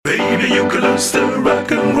could listen to rock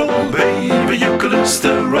and roll, baby. You could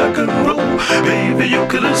listen to rock and roll, baby. You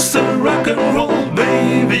could listen to rock and roll,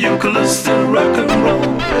 baby. You could listen to rock and roll,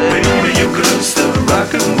 baby. You could listen to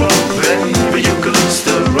rock and roll, baby. You could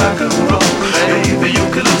listen to rock and roll, baby. You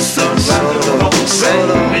could listen to rock and roll,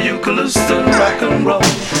 baby. You could listen to rock and roll.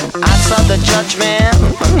 I saw the judgment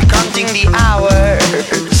counting the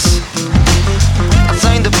hours. I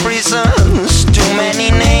saw in the prisons too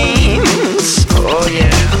many names. Oh yeah.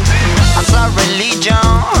 I saw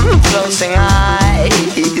religion closing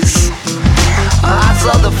eyes. I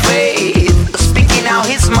saw the faith speaking out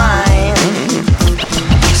his mind.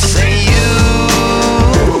 Say you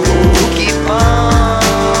keep on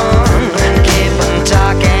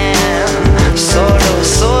talking solo,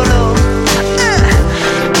 solo.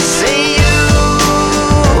 Say you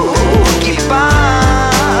keep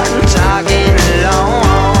on talking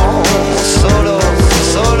long, solo,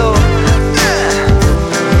 solo.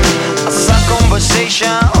 I saw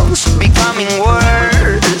conversations becoming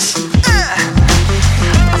words.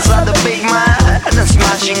 I saw the big man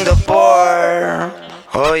smashing the poor.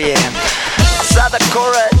 Oh yeah. I saw the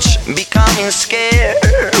courage becoming scared.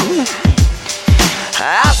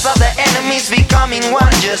 I saw the enemies becoming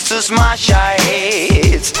one just to smash our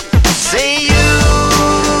heads. Say you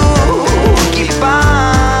keep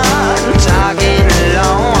on talking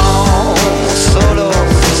long, solo,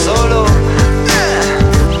 solo.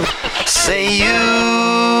 Say you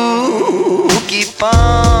keep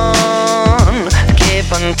on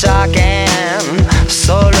talking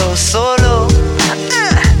solo, solo.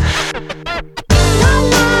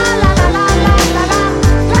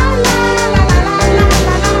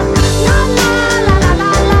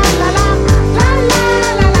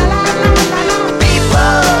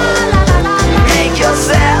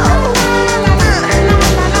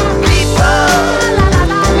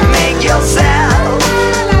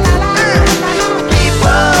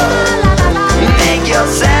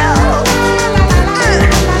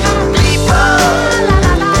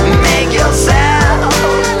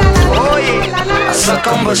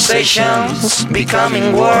 Conversations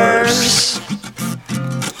becoming worse.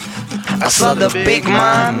 I saw the big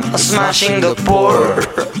man smashing the poor.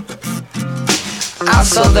 I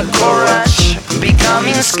saw the courage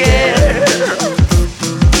becoming scared.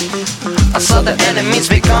 I saw the enemies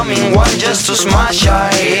becoming one just to smash our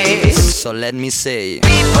heads. So let me say,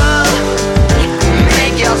 people,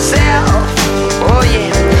 make yourself. Oh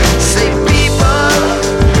yeah, say people,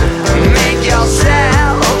 make yourself.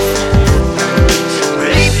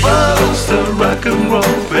 People, rock and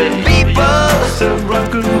roll, baby. People,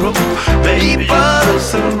 rock and roll, baby.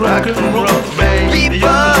 People, rock and roll, baby. People,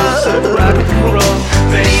 rock and roll,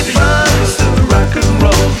 baby. Rock and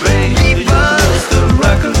roll, baby.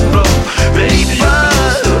 Rock and roll, baby.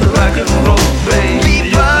 Rock and roll, baby.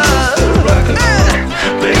 Rock and roll,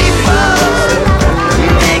 baby.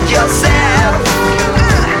 Make yourself.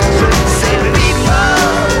 Say people,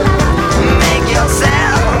 make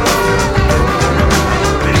yourself.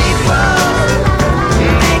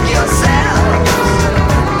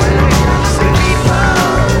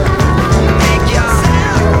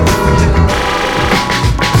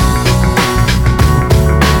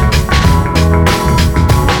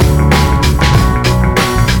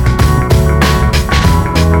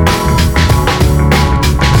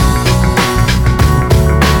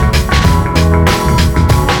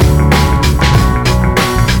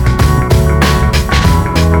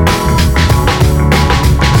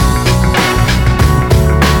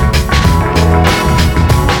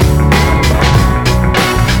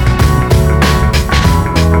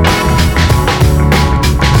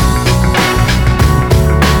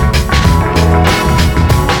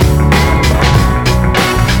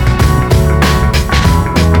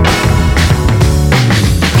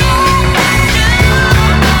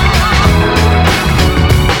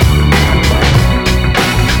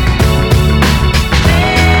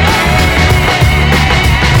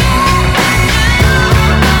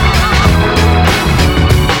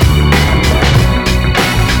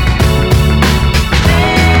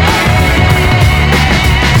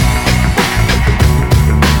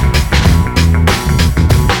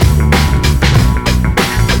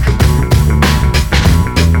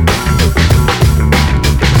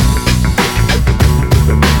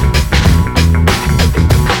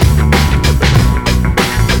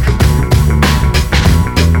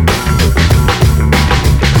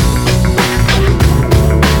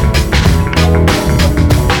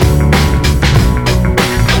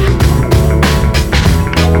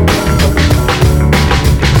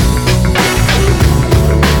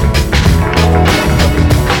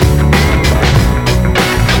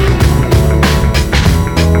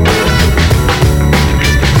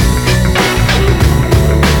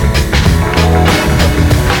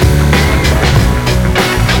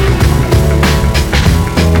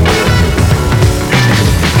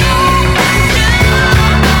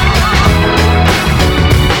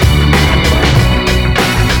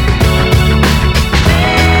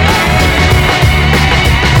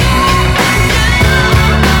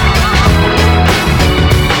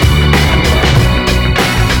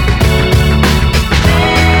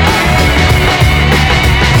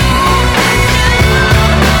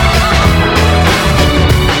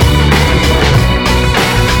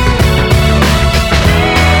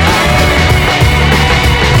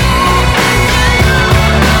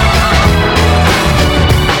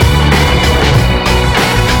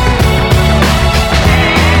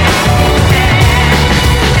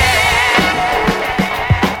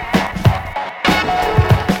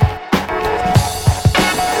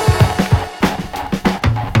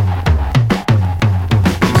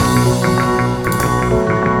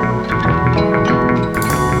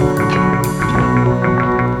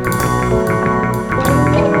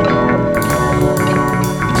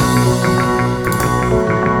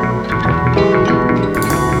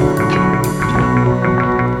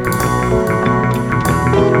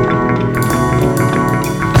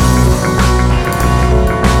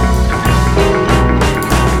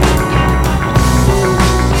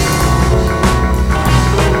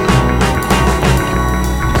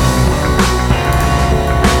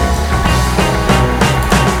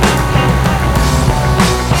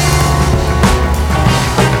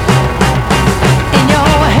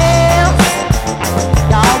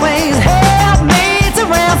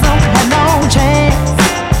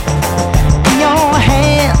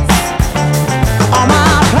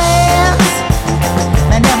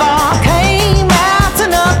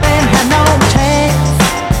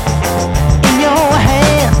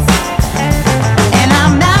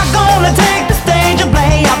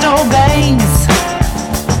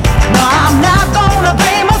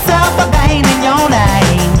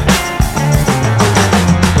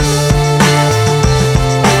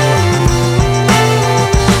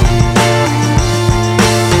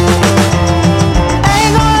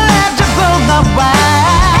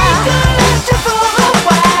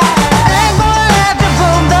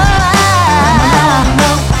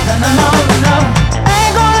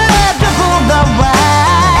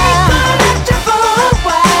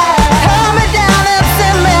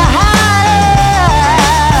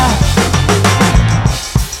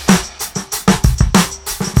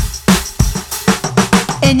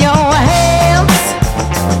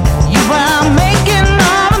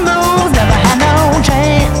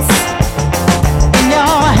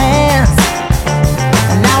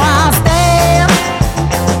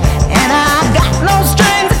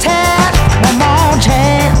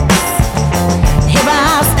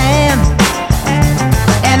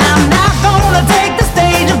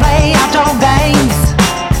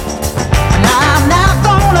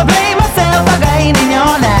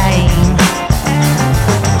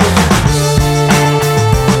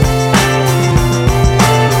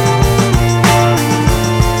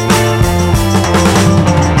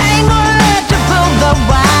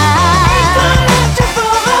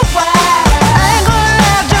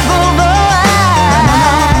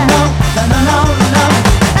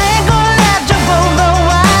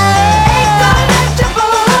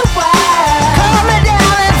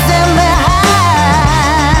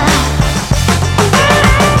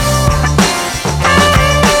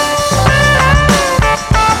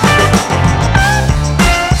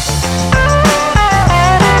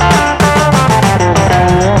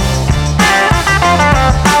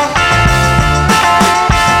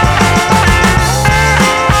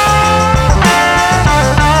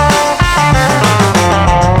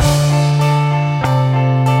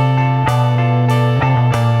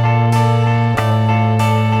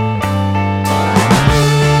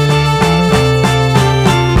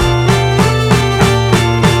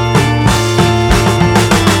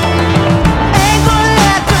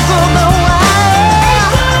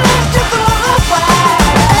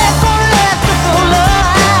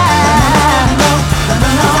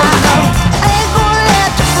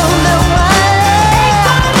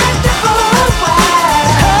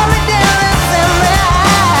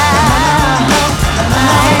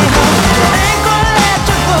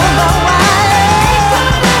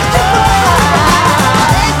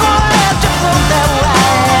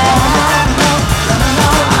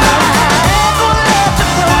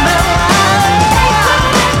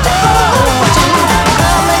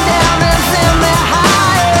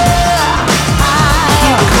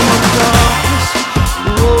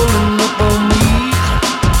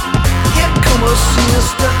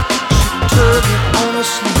 sister, she took it on her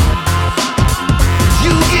sleeve.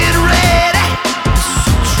 You get ready,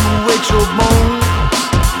 situate your bones.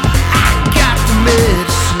 I got the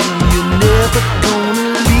medicine, you're never gonna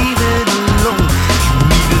leave it alone. You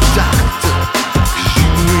need a doctor, 'cause you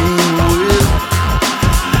ain't well.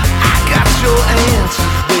 I got your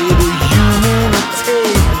answers, baby, you wanna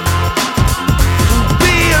take. Don't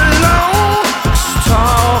be alone, 'cause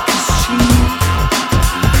talk is cheap.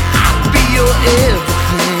 I'll be your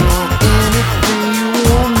everything or anything you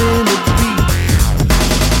want me to be.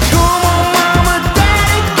 Come on, mama,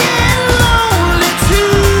 daddy, get lonely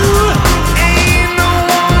too. Ain't no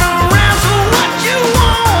one around, so what you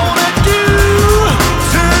wanna do?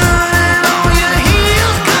 Turning on your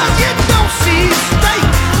heels 'cause you don't see straight.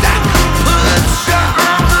 That could put your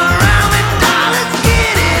arms around me, darling, it's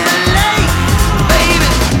getting late, baby.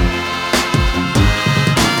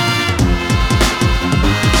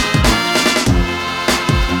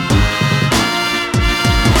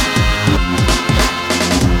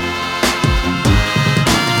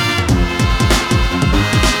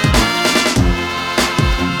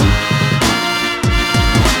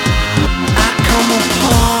 I come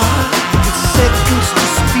apart, get seconds to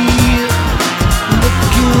steal.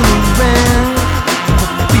 Looking around for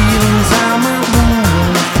feelings I might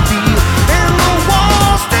wanna feel. And the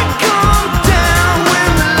walls that come down when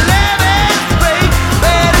the levees break.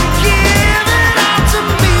 Better give it all to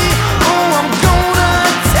me, or I'm gonna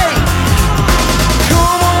take.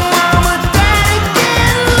 Come on, mama, daddy,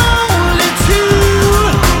 get lonely too.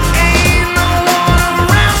 Ain't no one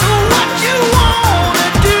around, so what you wanna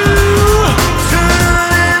do?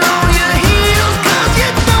 Turning on your heels 'cause you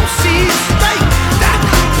don't see straight. That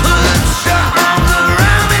could put your arms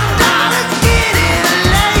around me, darling, it's getting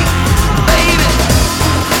late, baby.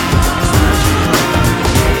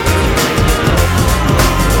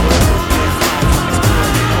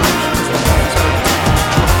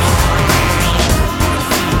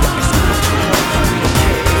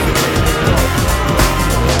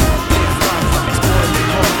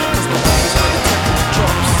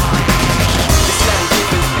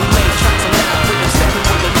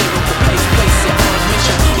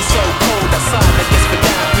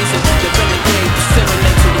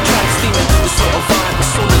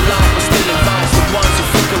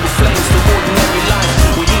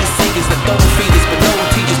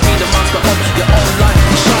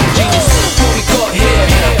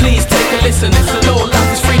 Listen, it's a no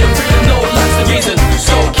life is freedom, no life's the reason.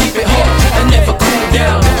 So keep it hot and never cool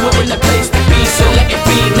down. We're in a place to be, so let it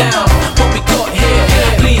be now. What we got here,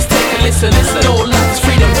 please take a listen. It's a no life is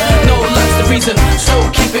freedom, no life's the reason. So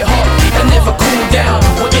keep it hot and never cool down.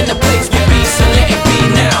 We're in a place to be, so let it be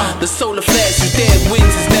now. The solar flares through dead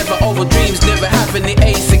winds is never over. Dreams never having the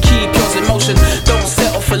ace to keep yours in motion. Don't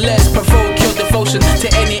settle for less, provoke your devotion to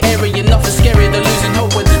any area. Nothing scary than losing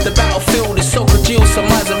hope when the battlefield is so congealed. Some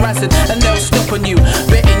minds are rancid and they'll stop on you,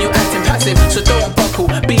 betting you acting passive. So don't buckle,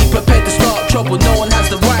 be prepared to start trouble. No one has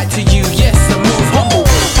the right to you, yes, so move humble.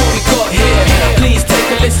 What we got here, please take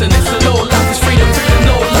a listen. It's a no life is freedom,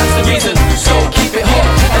 no life's the reason. So keep it hot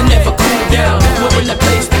and never cool down. We're in a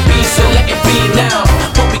place to be, so let it be now.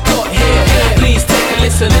 What we got here, please take a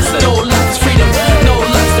listen. It's a no life is freedom, no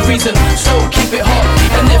life's the reason. So keep it hot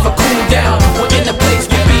and never cool down. We're in a place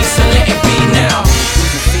to be, so let it be now.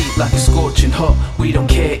 Move your feet like it's scorching hot. We don't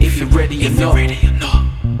care if you're ready or not.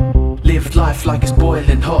 Live life like it's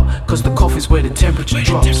boiling hot, 'cause the coffee's where the temperature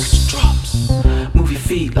drops. Move your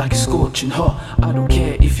feet like it's scorching hot. I don't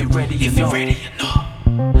care if you're ready or not.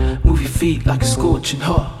 Move your feet like it's scorching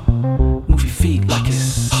hot. Move your feet like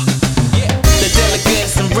it's The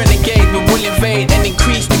delegates and renegade we will invade and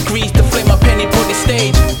increase degrees to flame up any body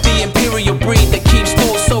stage. The imperial breed that keeps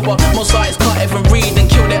doors sober. Most artists can't even read and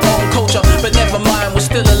kill their own culture. But never mind, we're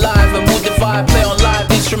still alive and we'll divide, play on live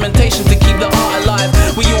instrumentation to keep the art alive.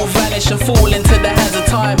 We all vanish and fall into the hands of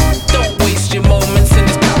time. Don't waste your moments in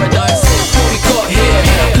this paradise. What we got here,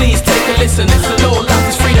 please take a listen. It's a no life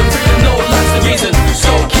is freedom, no life's the reason.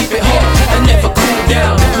 So keep it hot and never cool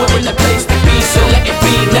down. We're in a place to be, so let it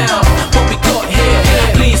be now. What we got here,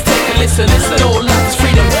 please take a listen. It's a no life is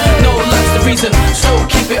freedom, no life's the reason. So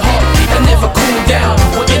keep it hot and never cool down.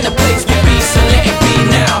 We're in a place to be, so let it be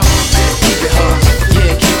now. Keep it hot,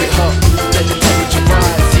 yeah, keep it hot. Let the temperature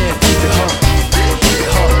rise, yeah, keep it hot. Keep it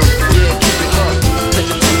hot, yeah, keep it hot. Let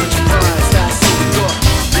the temperature rise, that's what we got.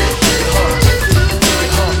 Keep it hot, keep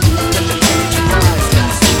it hot. Let the temperature rise,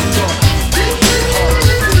 that's what we got. Keep it hot,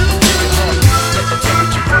 let the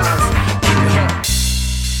temperature rise, keep it hot.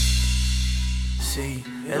 See,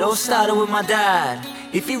 it all started with my dad.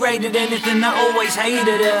 If he rated anything, I always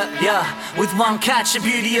hated it, yeah. With one catch, the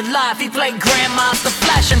beauty of life, he played Grandmaster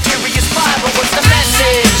Flash and Furious 5, but what's the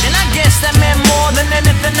message? And I guess that meant more than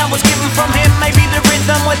anything I was given from him. Maybe the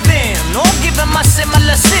rhythm within, or given my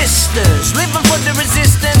similar sisters. Living for the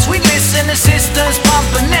resistance, we listen to sisters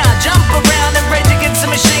pumping now. Jump around and rage against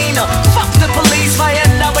the machine. Fuck the police, by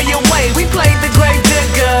NWA. We played the Grave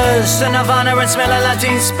Diggers, Son of Honor and Smell a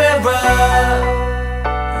Latin Spirit.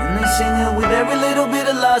 They sing it with every little bit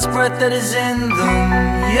of last breath that is in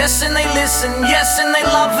them. Yes, and they listen, yes, and they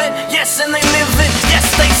love it, yes, and they live it, yes,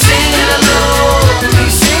 they sing it alone, they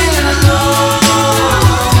sing it alone.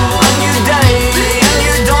 A new day, a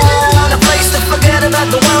new dawn, a place to forget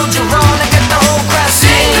about the world you're on and get the whole crowd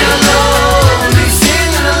singing alone, they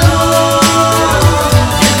sing it alone.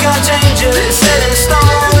 You can't change it, it's set in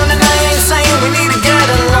stone, and I ain't saying we need to get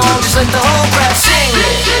along, just let the whole crowd sing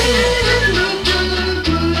it.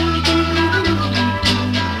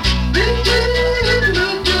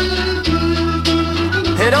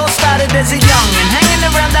 It all started as a youngin', hanging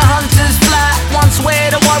around the hunter's flat. Once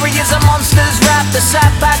where the warriors and monsters rap. The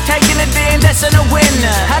sat back, taking a day and that's a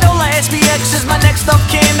winner. Had all the SPX as my next of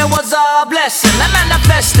kin. It was a blessing. I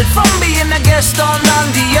manifested from being a guest on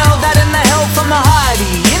Lundy. That in the hell from the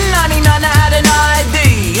Heidi. In 99 I had an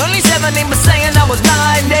ID. Only 17 but saying I was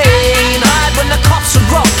 19. Hide when the cops would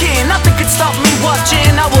rock in. Nothing could stop me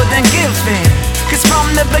watching, I wouldn't give in. Cause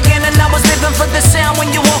from the beginning I was living for the sound.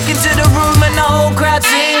 When you walk into the room and the whole crowd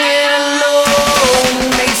singing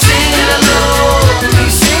alone. They sing it alone, they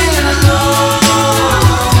sing it alone.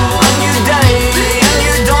 A new day, a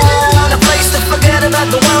new dawn, a place to forget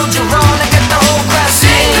about the world you're on and get the whole crowd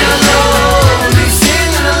singing alone. They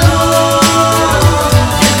sing it alone.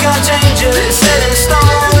 You can't change it, it's set in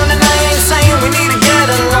stone. And I ain't saying we need to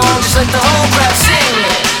get along, just let the whole crowd sing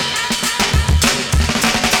it.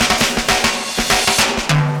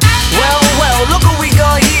 Look what we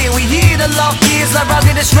got here, we here to lock years like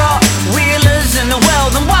ruggedest rock wheelers in the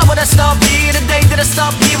world. And why would I stop here the day that I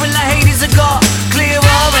stop here and the haters have got clearer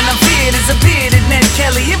and I'm feared as a bearded Ned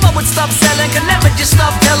Kelly. If I would stop selling, could never just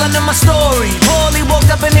stop telling them my story. Poorly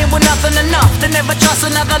walked up in here with nothing enough to never trust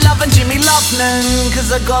another love and Jimmy Laughlin.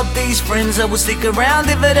 Cause I got these friends that will stick around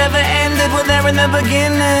if it ever ended with there in the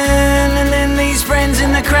beginning. And then these friends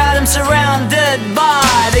in the crowd I'm surrounded by.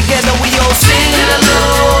 Together we all sing it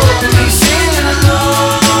alone, we sing it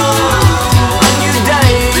alone. A new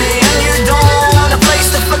day, a new dawn, a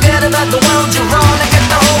place to forget about the world you're on and get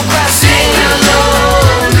the whole crowd singing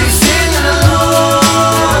alone, we sing it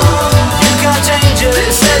alone. You can't change it,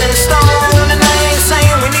 it's set in stone. And I ain't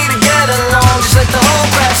saying we need to get along, just let the whole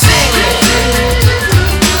crowd sing it.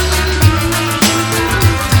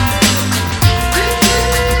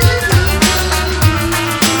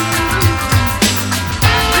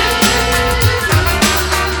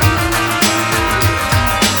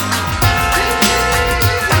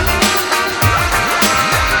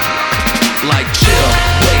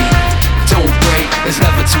 It's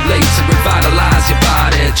never too late to revitalize your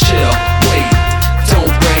body. Chill, wait, don't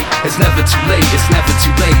break. It's never too late, it's never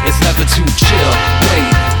too late, it's never too chill. Wait,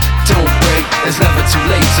 don't break. It's never too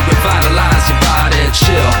late to revitalize your body.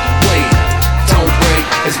 Chill, wait, don't break.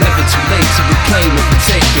 It's never too late to reclaim and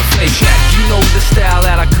protect your faith. Check, you know the style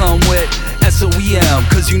that I come with. SOEM,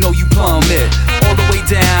 cause you know you plumb it. All the way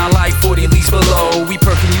down like 40 leagues below. We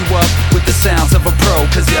perking you up with the sounds of a pro.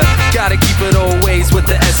 Cause you gotta keep it always with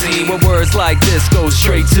the SE. When words like this go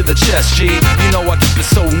straight to the chest, G. You know I keep it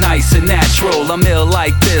so nice and natural. I'm ill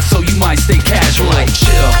like this, so you might stay casual. Like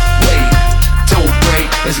chill, wait, don't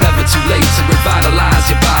break. It's never too late to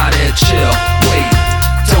revitalize your body. Chill, wait,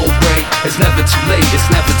 don't break. It's never too late,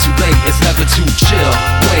 it's never too late, it's never too chill.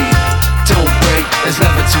 Wait, don't break. It's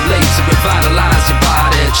never too late to revitalize your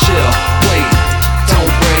body. Chill, wait,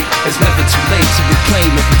 don't break. It's never too late to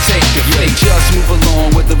reclaim and protect your faith. Just move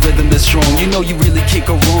along with the rhythm that's strong. You know you really can't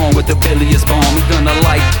go wrong with the bilious bomb. We're gonna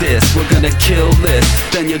like this, we're gonna kill this.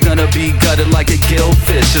 Then you're gonna be gutted like a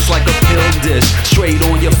gillfish. Just like a pill dish, straight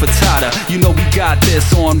on your frittata. You know we got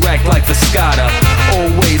this on rack like Viscata.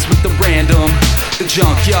 Always with the random, the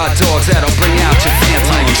junkyard dogs that'll bring out your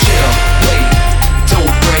phantom. Chill, wait,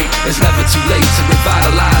 don't break. It's never too late to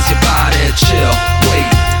revitalize your body. Chill, wait,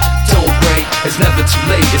 don't break. It's never too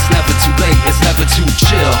late, it's never too late, it's never too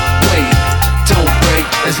chill. Wait, don't break.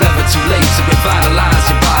 It's never too late to revitalize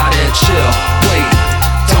your body. Chill, wait,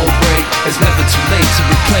 don't break. It's never too late to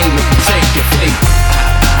reclaim and protect your faith.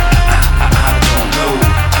 I don't know.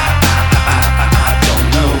 I don't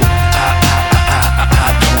know.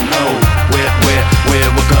 I don't know where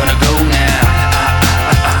we're gonna go now.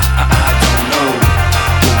 I don't know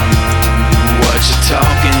what you're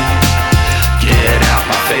talking. Get out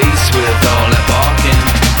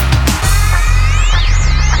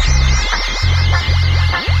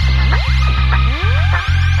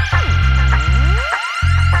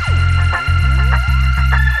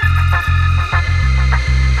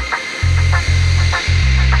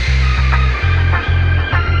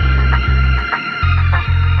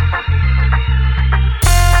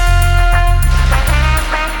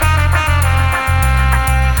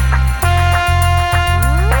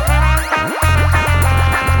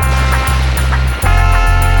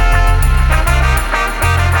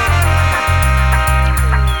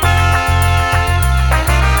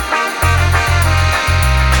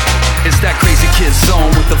dead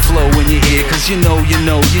zone with the flow in your ear. Cause you know,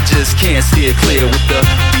 you just can't steer clear. With the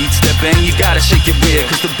beats that bang, you gotta shake it weird.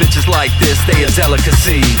 Cause the bitches like this, they a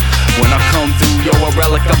delicacy. When I come through, yo, a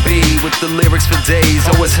relic I be. With the lyrics for days,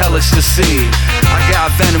 oh, it's hellish to see. I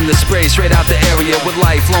got venom to spray straight out the area. With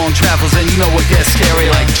lifelong travels, and you know what gets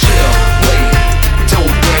scary. Like chill, wait,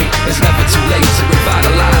 don't break. It's never too late to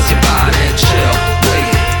revitalize your body. Chill,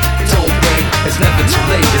 wait, don't break. It's never too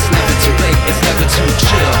late, it's never too late, it's never too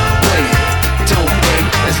chill. Wait, don't break.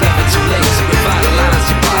 It's never too late to revitalize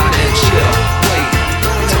your body. Chill, wait,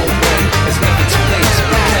 don't break. It's never too late to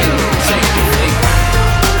reclaim it. Take your fate.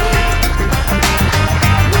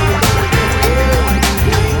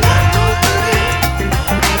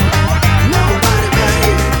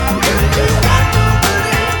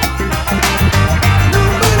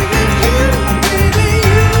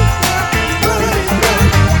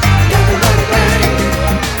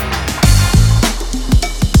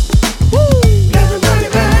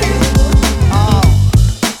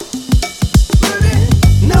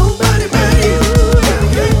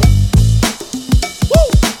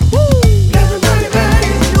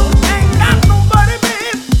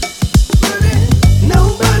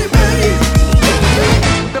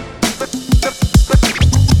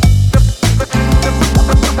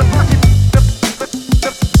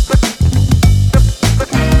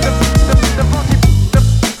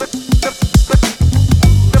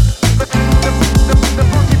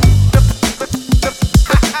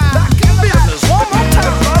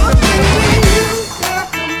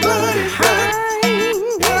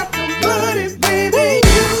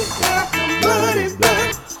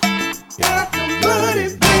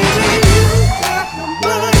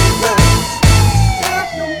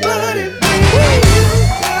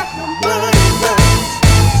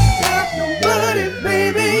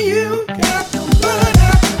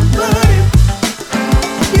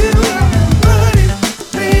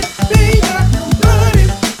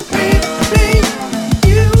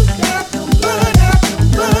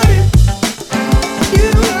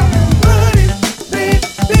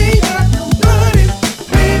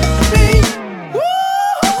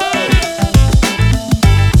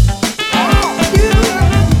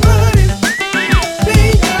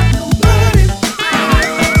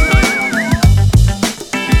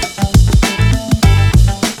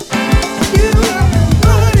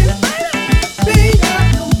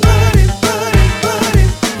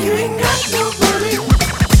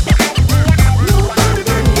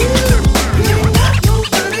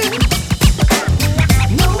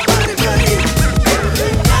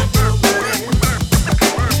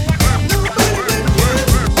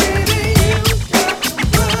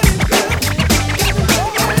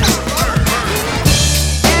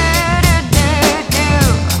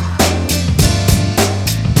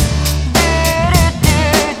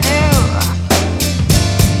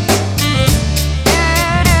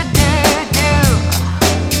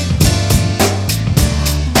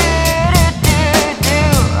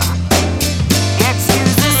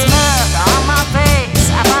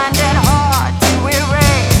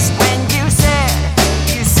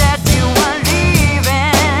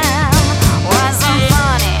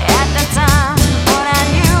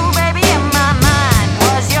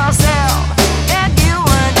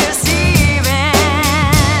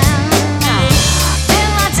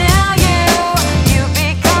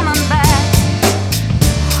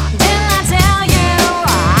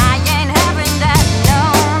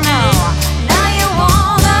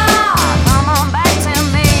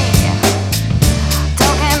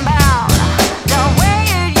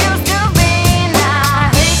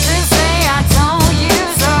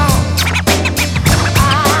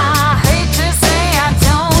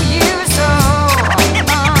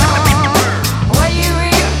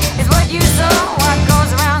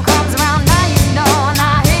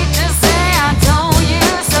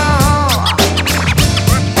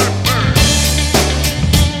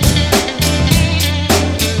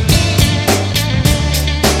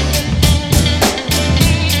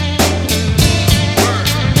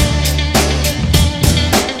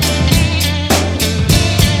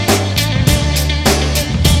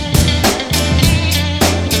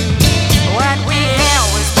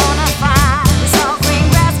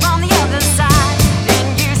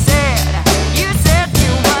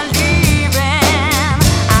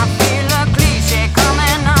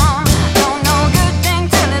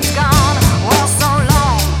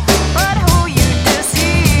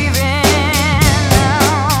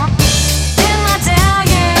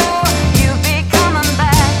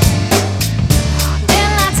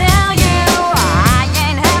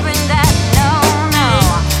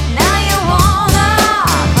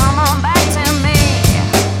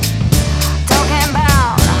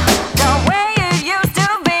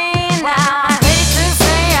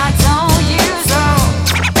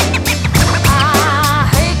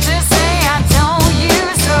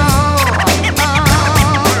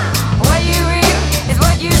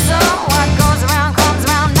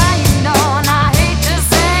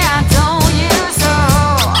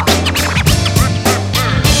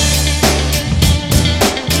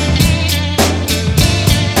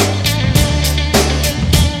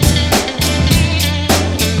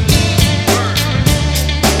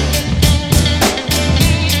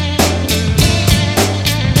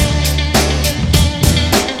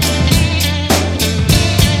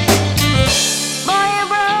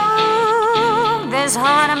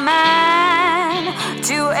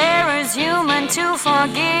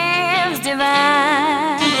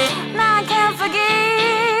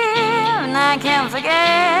 can't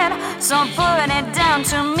forget. So put it down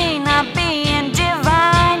to me not being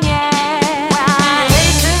divine yet. Well, I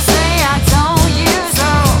hate to say I told you so.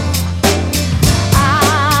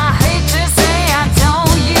 I hate to say I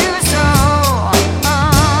told you so.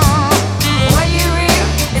 What you reap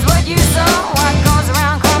is what you sow. What goes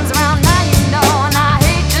around comes around, now you know. And I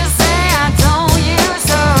hate to say I told you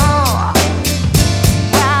so.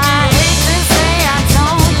 Well, I hate to say I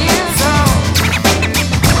told you so.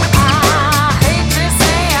 I hate to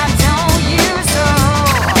say I told you so.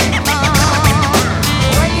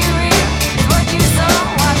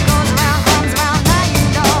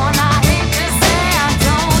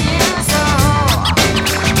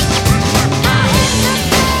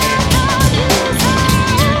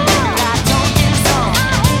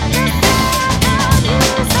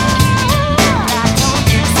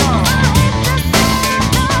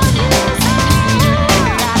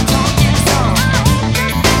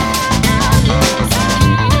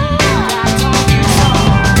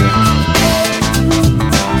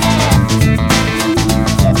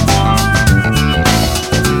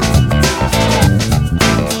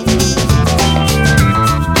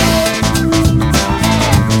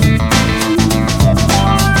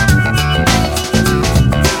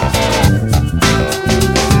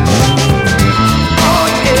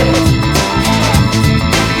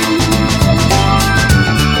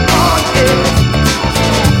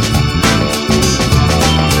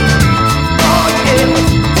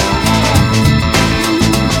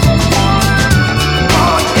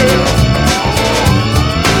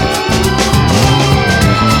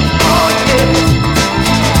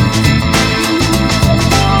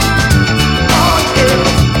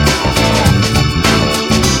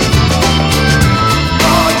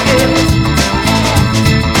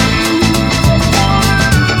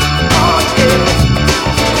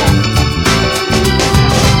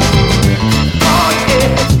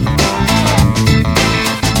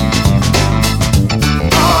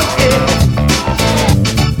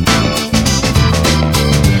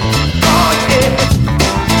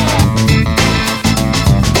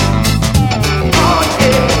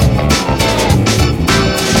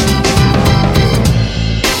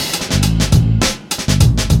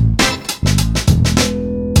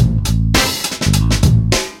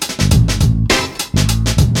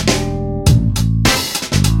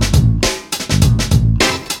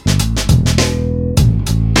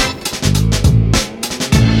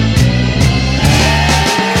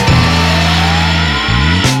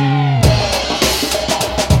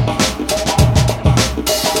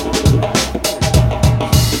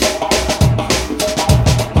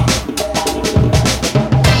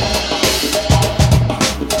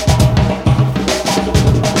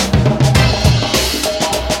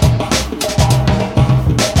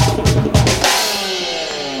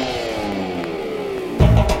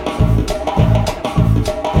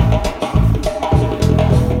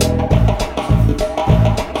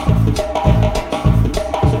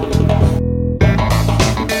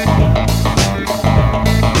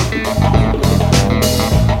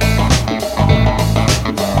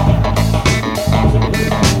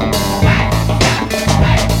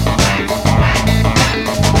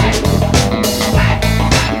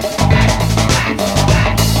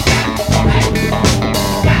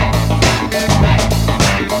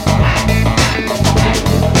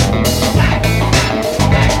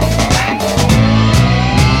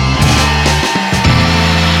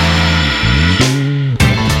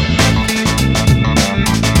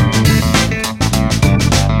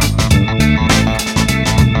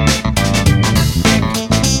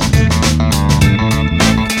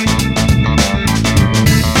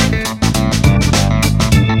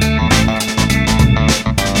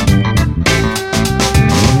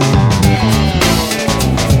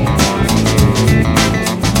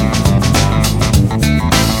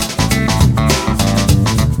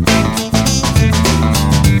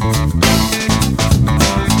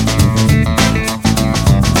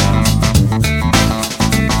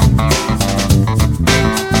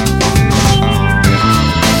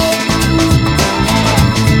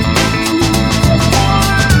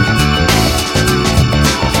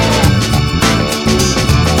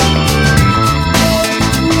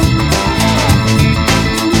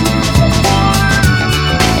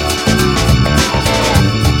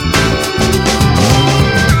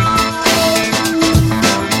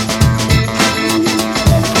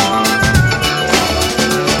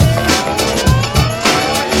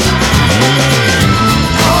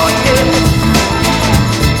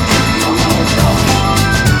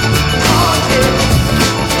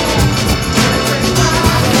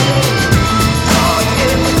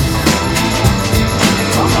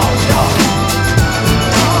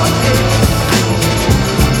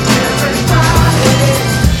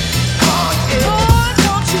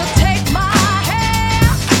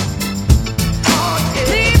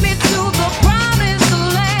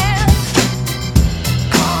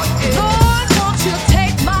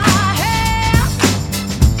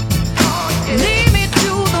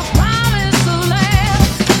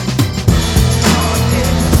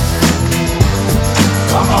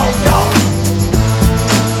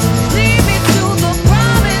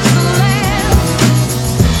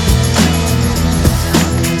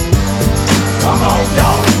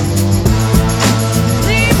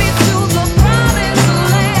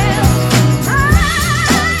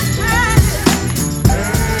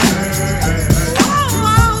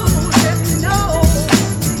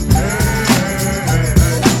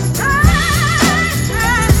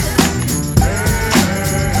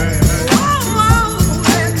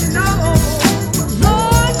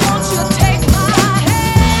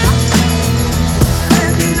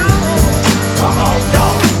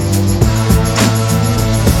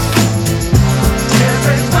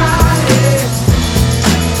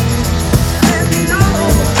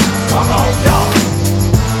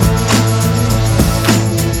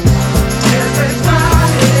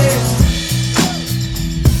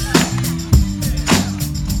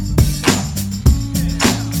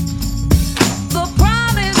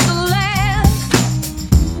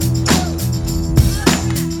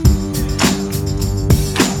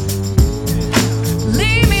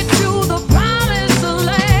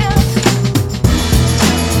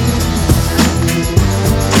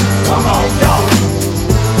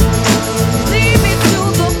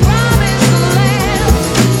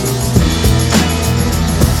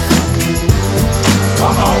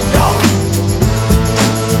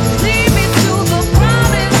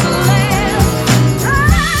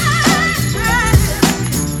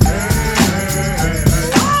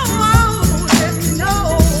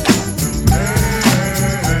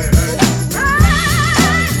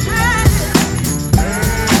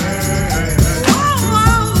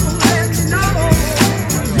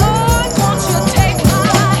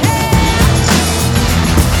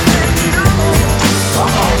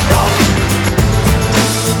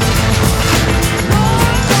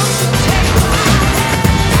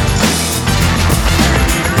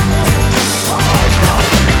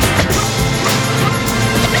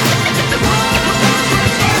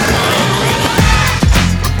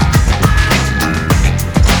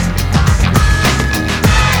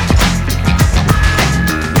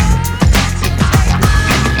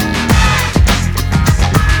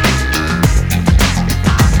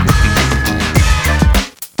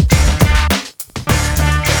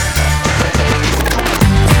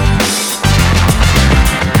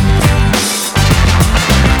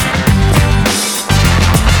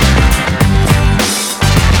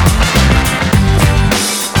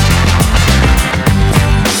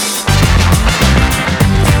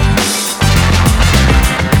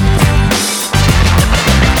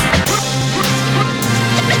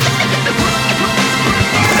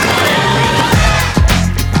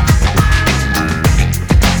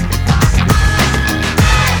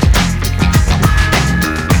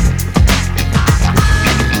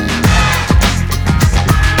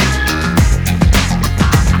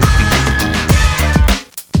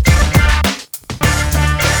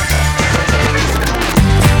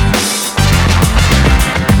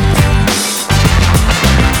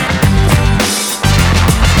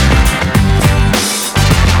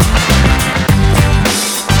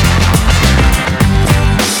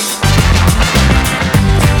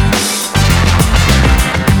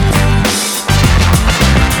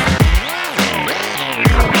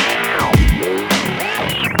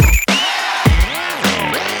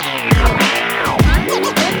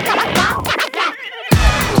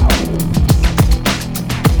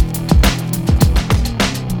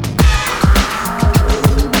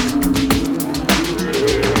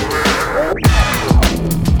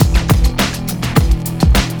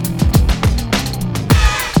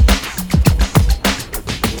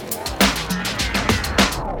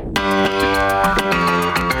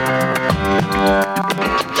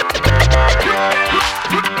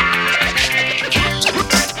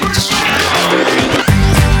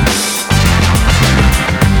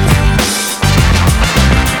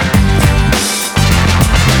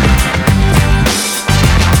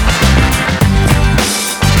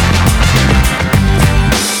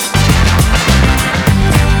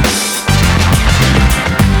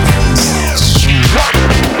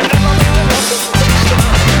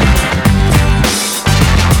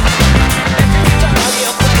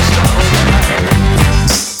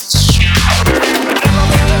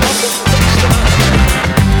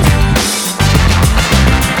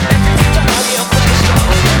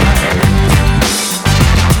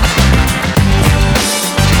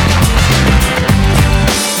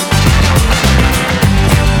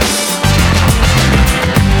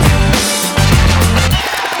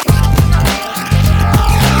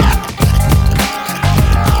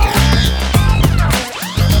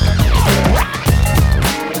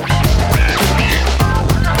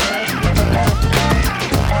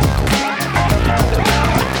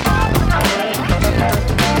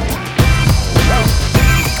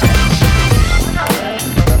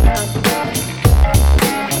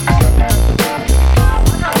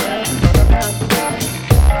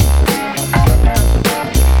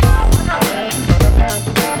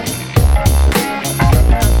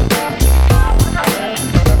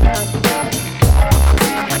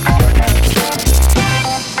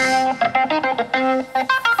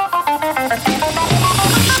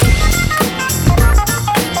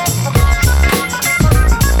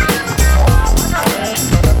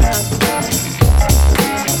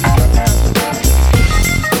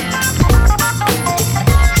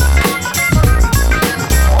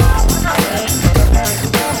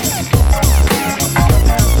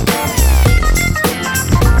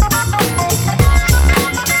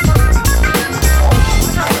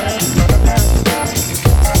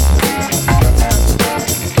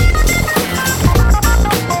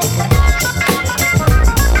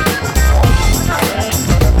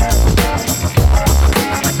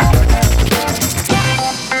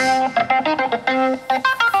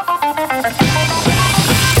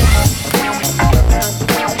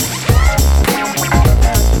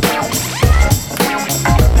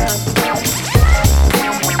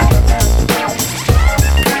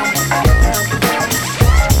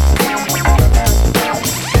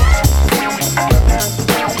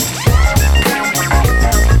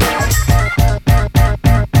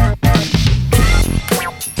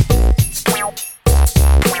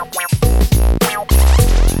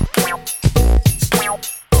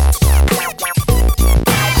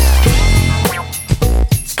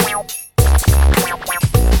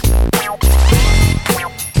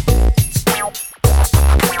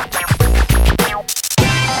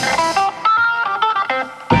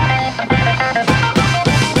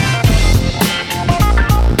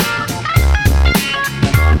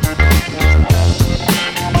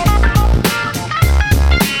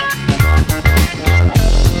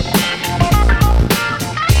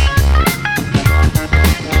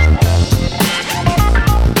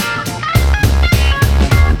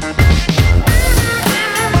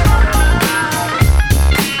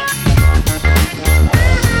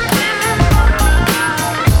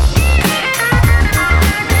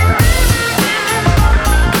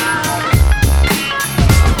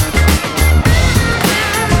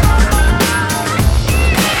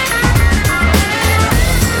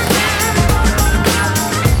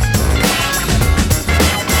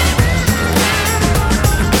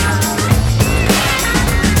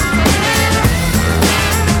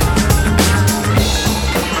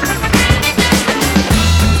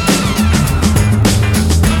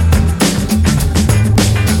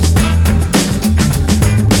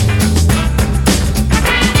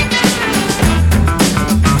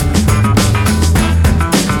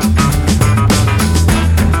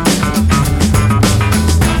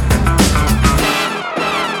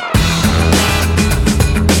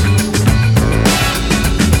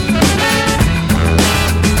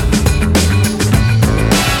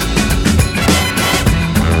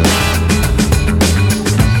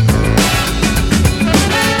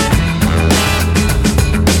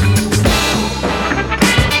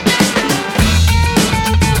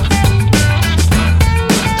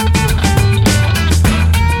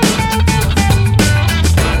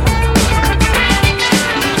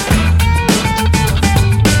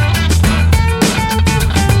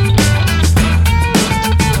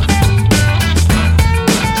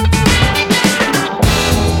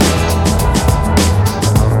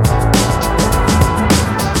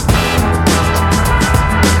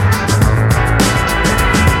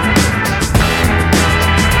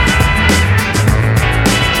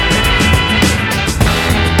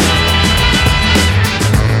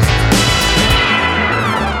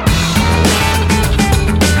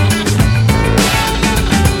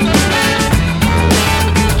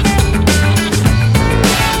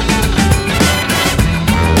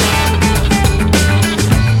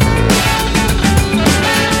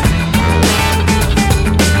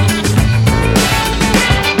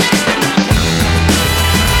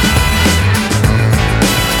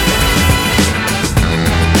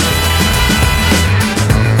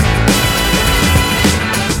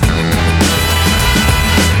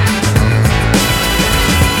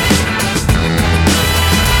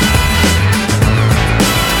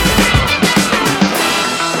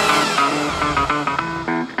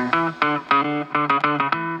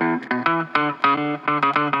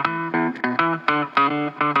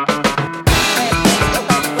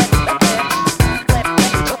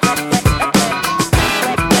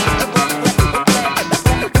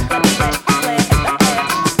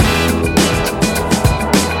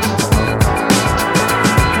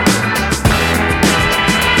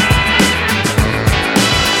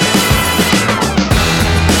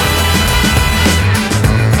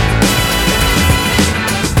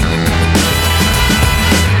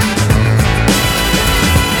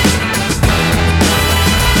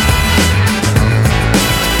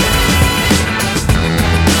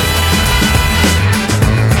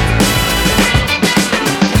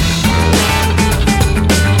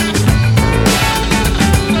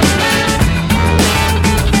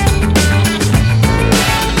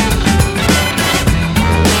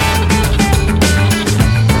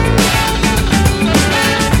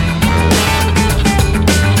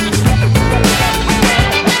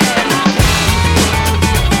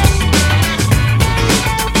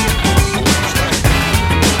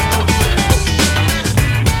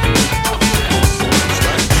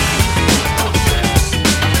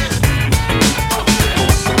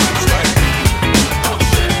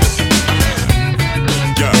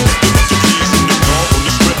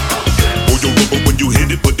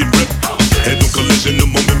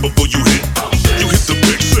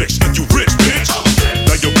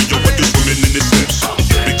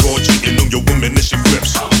 she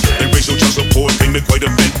flips. They raise your child support payment quite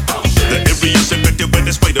a bit. The area's infected with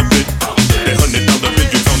this quite a bit. That $100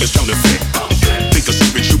 bill you found is counterfeit. Think a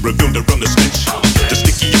secret you revealed around the snitch. The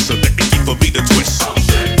stickiest of the icky for me to twist.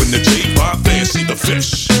 When the J5 fans see the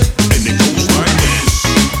fish, and it goes like this.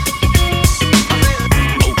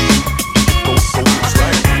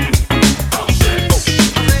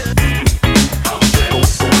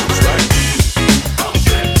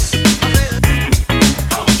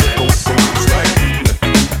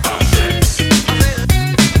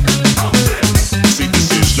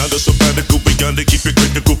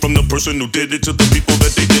 Person who did it to the people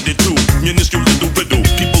that they did it to. Minuscule little riddle,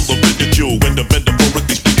 people are ridicule. Whether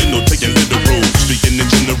metaphorically speaking or taking literal. Speaking in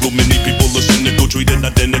general, many people are cynical, treated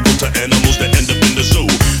identical to animals that end up in the zoo.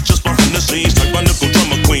 Just behind the scenes, tyrannical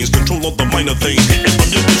drama queens control all the minor things. Hitting from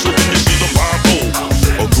your visual when you see the Bible.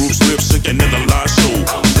 Or groups lip syncing in a live show.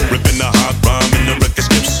 Ripping the hot rhyme and the record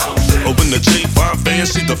skips. Or when the J5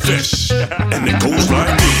 fans see the fish, and it goes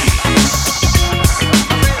like this.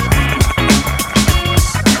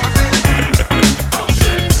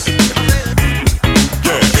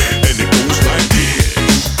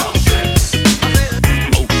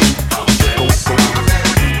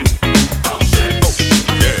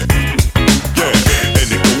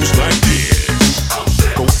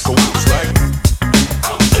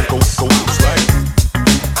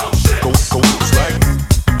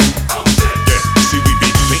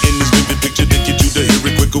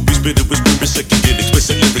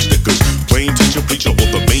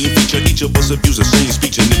 Abuse the same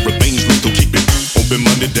speech and it remains lethal. Keep it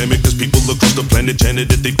open-minded, damn it, cause people across the planet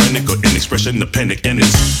janited they panic or an expression of panic, and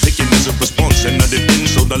it's taken as a response and not an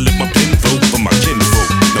insult. I let my pen flow for my kinfolk.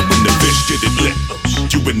 Now when the fish get it lit,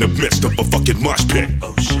 you in the midst of a fucking mosh pit.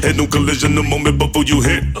 Head on collision the moment before you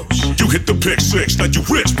hit. You hit the pick six, now you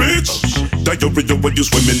rich, bitch. Diarrhea when you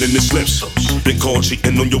swimming in the slips. Been caught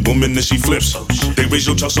cheating on your woman and she flips. They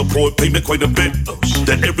raise your child support payment quite a bit.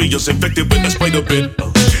 That area's infected with a spider bit.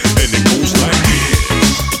 And it goes like this.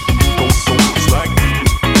 Goes like yeah.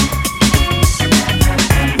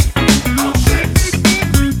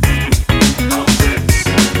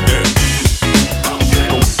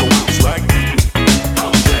 Goes like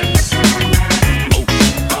oh.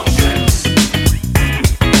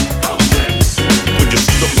 When you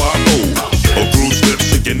see the 5-0 or Bruce Lips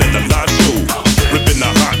singing at the live show, ripping the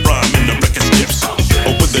hot rhyme and the record skips.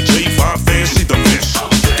 Or when the J5 fans see the fish,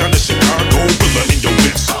 kinda Chicago Rilla in your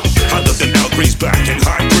wrist. Hotter than Al Green's back and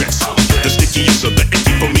high grits. The stickiest of the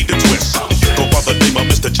icky for me to twist. Go by the name of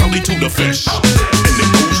Mr. Charlie Tuna Fish. And it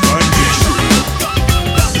goes like this.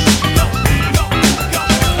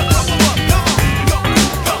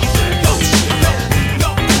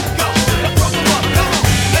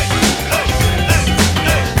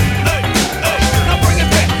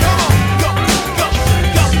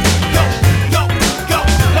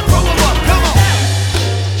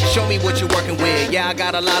 Show me what you're working with. Yeah, I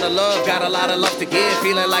got a lot of love to give.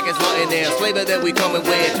 Feeling like it's nothing else. Flavor that we coming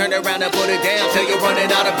with. Turn around and put it down till you're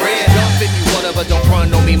running out of bread. Jump if you wanna, but don't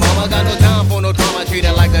front on me, mama. Got no time for no drama. Treat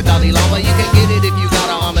it like the Dalai Lama. You can get it if you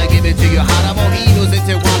got it. I'ma give it to you hot. I'm on Enos in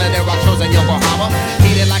Tijuana. There are shows in Yokohama.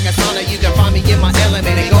 Heat it like a sauna. You can find me in my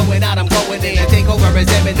element. Ain't going out, I'm going in. Take over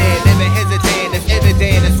as eminent. Never hesitant. It's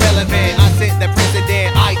evident. It's relevant. I set the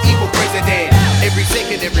precedent. I equal president. Every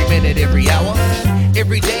second, every minute, every hour.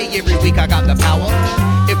 Every day, every week, I got the power.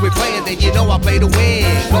 If we're playing, then you know I play to win.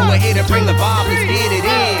 Go ahead and bring the vibe, let's get it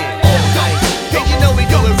in. All night, and you know we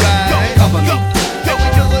do it right. Cover me, then we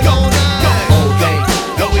do it all night. All day,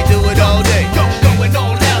 no we do it all day. Going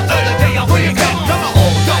all out till the day I wake up.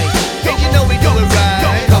 All night, and you know we do it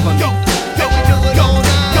right. Cover me, then we do it all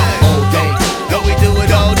night. All day, no we do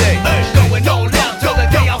it all day. Going all out till the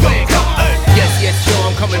day I wake up. Yes, yes, sure,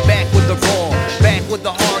 I'm coming back with the raw, back with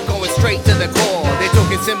the hard, going straight to the core.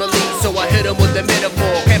 Simile, so I hit 'em with the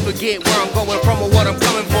metaphor. Can't forget where I'm going from or what I'm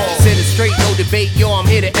coming for. Set it straight, no debate, yo, I'm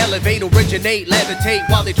here to elevate, originate, levitate,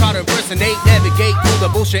 while they try to impersonate, navigate through the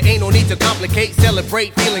bullshit, ain't no need to complicate,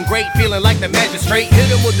 celebrate, feeling great, feeling like the magistrate.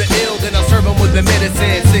 Hit 'em with the ill, then I serve 'em with the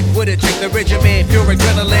medicine. Sick with it, check the regimen, pure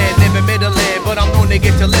adrenaline, never middling, but I'm known to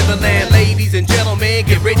get to living land. Ladies and gentlemen,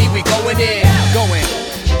 get ready, we going in, going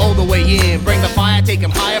all the way in. Bring the fire, take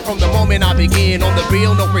 'em higher from the moment I begin. On the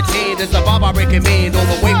real, no pretend, it's a vibe I recommend. All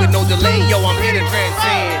the way with no delay, yo, I'm here to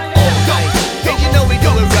transcend. All night, and you know we do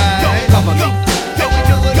it right. Cover me, then we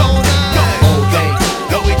do it all night. All day,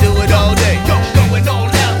 no we do it all day. Going all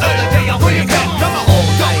out till the day I wake up. All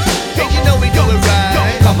night, and you know we do it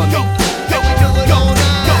right. Cover me, then we do it all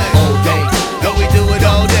night. All day, no we do it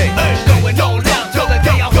all day. Going all out till the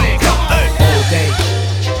day I wake up. All day,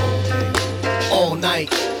 all night.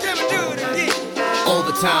 all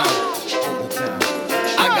the time.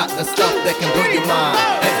 I got the stuff that can blow your mind.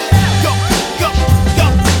 Hey. Go, go, go,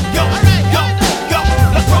 go, go, go.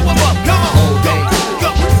 Let's throw 'em up, come on. All day. Go,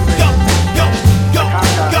 go, go, go,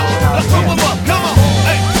 go. Let's throw 'em up, come on.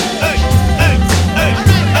 Hey, hey, hey, hey,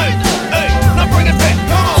 hey, hey. Now bring it back,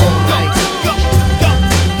 come on. All day. Go, go,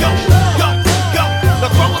 go, go, go.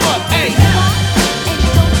 Let's throw 'em up, hey.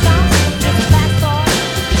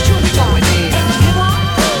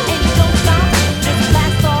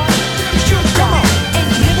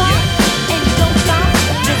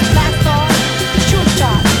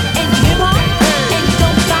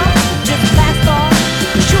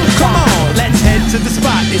 To the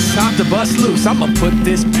spot, it's time to bust loose. I'ma put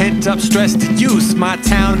this pent up stress to use. My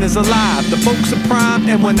town is alive, the folks are primed,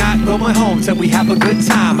 and we're not going home till we have a good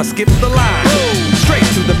time. I skip the line, straight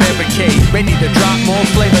to the barricade, ready to drop more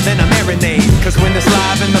flavor than a marinade. Cause when it's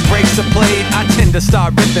live and the breaks are played, I tend to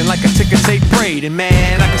start ripping like a ticker tape parade. And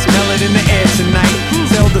man, I can smell it in the air tonight.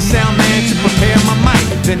 Tell the sound man to prepare my mic,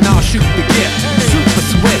 then I'll shoot the gift. Super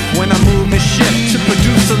swift when I move and shift to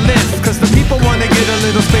produce a lift. Cause the people wanna get a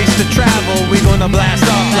little space to travel. We gonna blast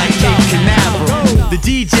off like Cape Canaveral. The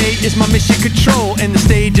DJ is my mission control, and the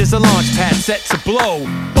stage is a launch pad set to blow.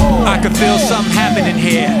 I can feel something happening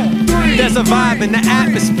here. There's a vibe in the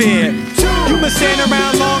atmosphere. You've been standing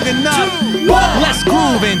around long enough. Let's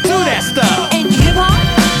groove and do that stuff. And hip hop,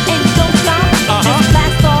 and don't stop, just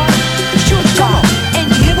blast off, shoot stop. And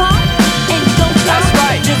hip hop, and don't stop, That's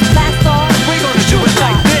right. just blast off. We're gonna do it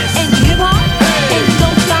like this. And hip hop, and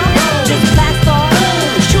don't stop, just blast off,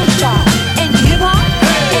 shoot stop. And hip hop,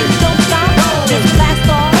 and don't stop, just blast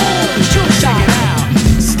off, shoot Check stop. it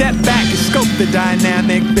out. Step back and scope the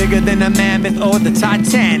dynamic, bigger than a mammoth or the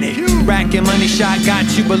Titanic. Racking money shot got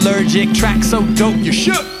you allergic. Track so dope you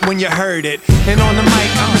shook when you heard it. And on the mic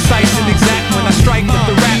I'm precise and exact when I strike with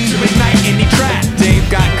the rap to ignite any track. Dave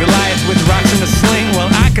got Goliath with rocks in a sling. Well,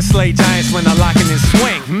 I can slay giants when I lock in and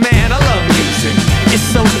swing. Man, I love music. It's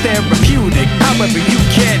so therapeutic. However you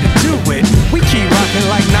care to do it. We keep rocking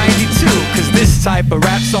like 92. Cause this type of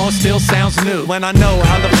rap song still sounds new. When I know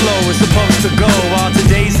how the flow is supposed to go. All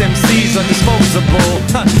today's MCs are disposable.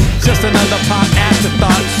 Just another pop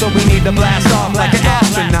afterthought. So we need to blast off like an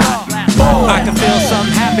astronaut. I can feel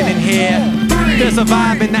something happening here. There's a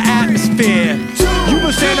vibe in the atmosphere. You've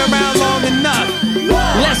been standing around long enough.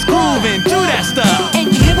 Let's groove and do that stuff. And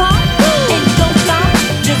hip hop, and don't stop,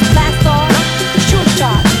 just blast off, shoot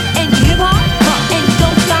stop. And hip hop, and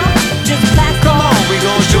don't stop, just blast Come off. on, we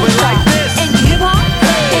gon' do it like this. And hip hop,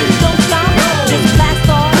 and don't stop, just blast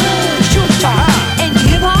off, shoot stop. And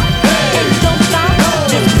hip hop, and don't stop,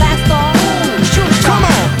 just blast off, shoot stop. Come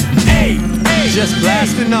on, 8, just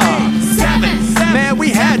blasting off. 7, man, we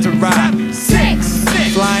had to rock. 6,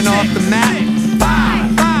 flying off the map.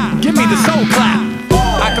 5, give me the soul clap.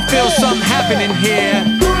 I can feel something happening here.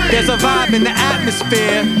 There's a vibe in the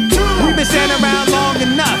atmosphere. We've been standing around long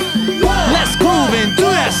enough. Let's groove and do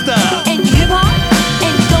that stuff. And hip hop,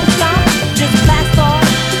 and don't stop, just blast off,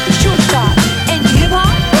 shoot stop. And hip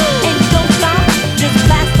hop, and don't stop, just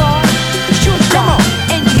blast off, shoot stop.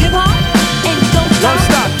 And hip hop, and don't stop, Don't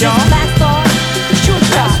stop, y'all. just blast off, shoot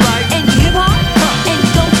stop. That's right. And hip hop, and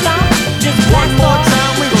don't stop, just blast One more off,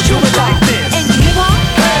 time, we gon' do shoot it like stop. this. And hip hop,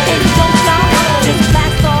 and don't stop, just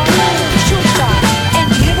blast off, shoot stop. And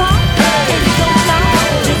hip hop, and don't stop,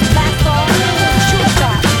 just blast off, shoot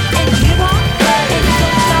stop. And hip hop, and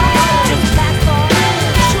don't stop, just blast off,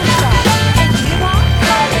 shoot stop. And hip hop,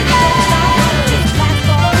 and don't stop, just blast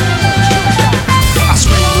off, shoot stop. I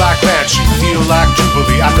scream like Banshee, feel like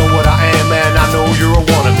Jubilee. I know what I am and I know you're a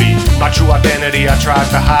wannabe. My true identity I tried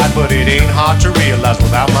to hide, but it ain't hard to realize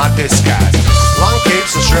without my disguise. Long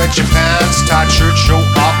capes and stretchy pants, tight shirts show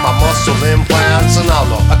off my muscle implants. And I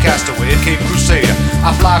look a castaway, a Cape Crusader. I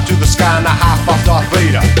fly through the sky and I high-five Darth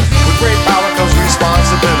Vader. With great power comes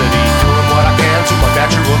responsibility, doing what I can to my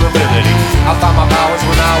natural ability. I found my powers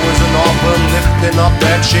when I was an orphan, lifting up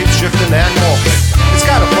that shape, shifting and morphing. It's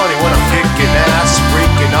kinda funny when I'm kicking ass,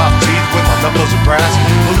 breaking off teeth with my knuckles of brass.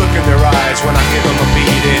 The look in their eyes when I give them a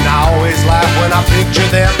beating. I always laugh when I picture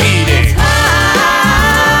them eating.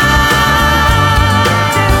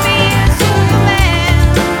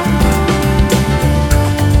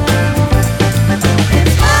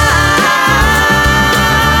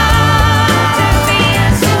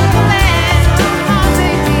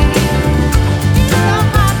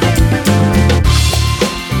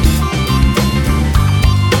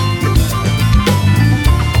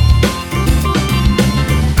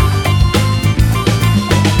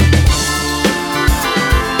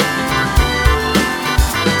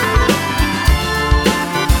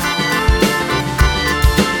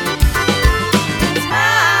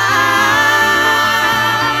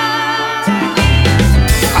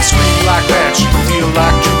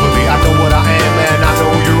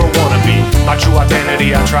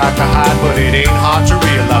 identity I tried to hide, but it ain't hard to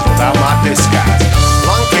realize without my disguise.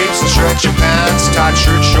 Long capes and stretchy pants, tight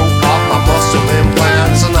shirts show off my muscle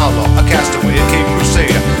implants. Another, a castaway, a Cape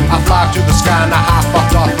Crusader. I fly through the sky in a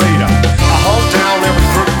high-fucked off radar. I hunt down every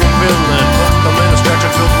crook and villain, put them in a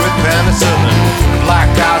stretcher filled with penicillin. Black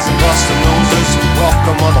eyes and busted noses,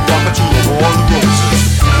 welcome motherfucker to the war of the roses.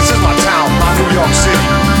 This is my town, my New York City.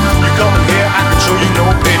 You coming here, I can show you no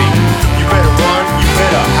pity. You better run, you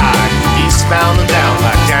better hide. Eastbound and down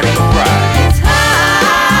like Danny McBride.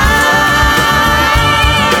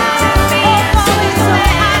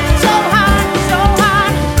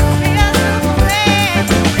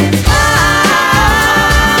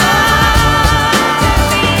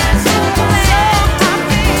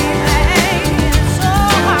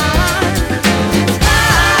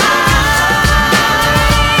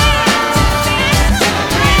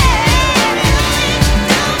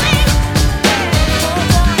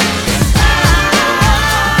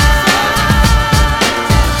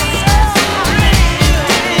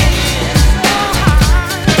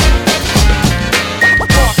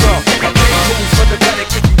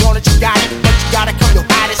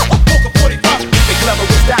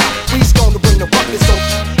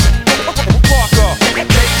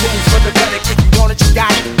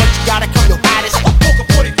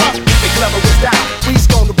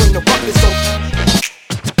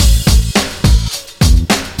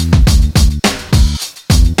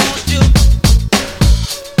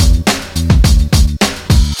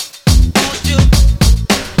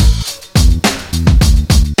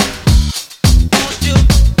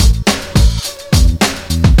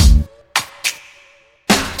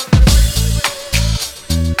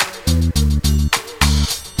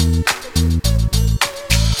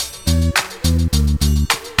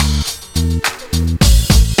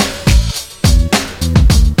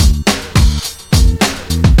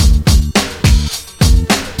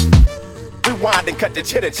 Cut the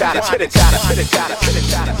chitter chatter, chitter chatter, chitter chatter, chitter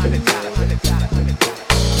chatter, chitter chatter, chitter chatter.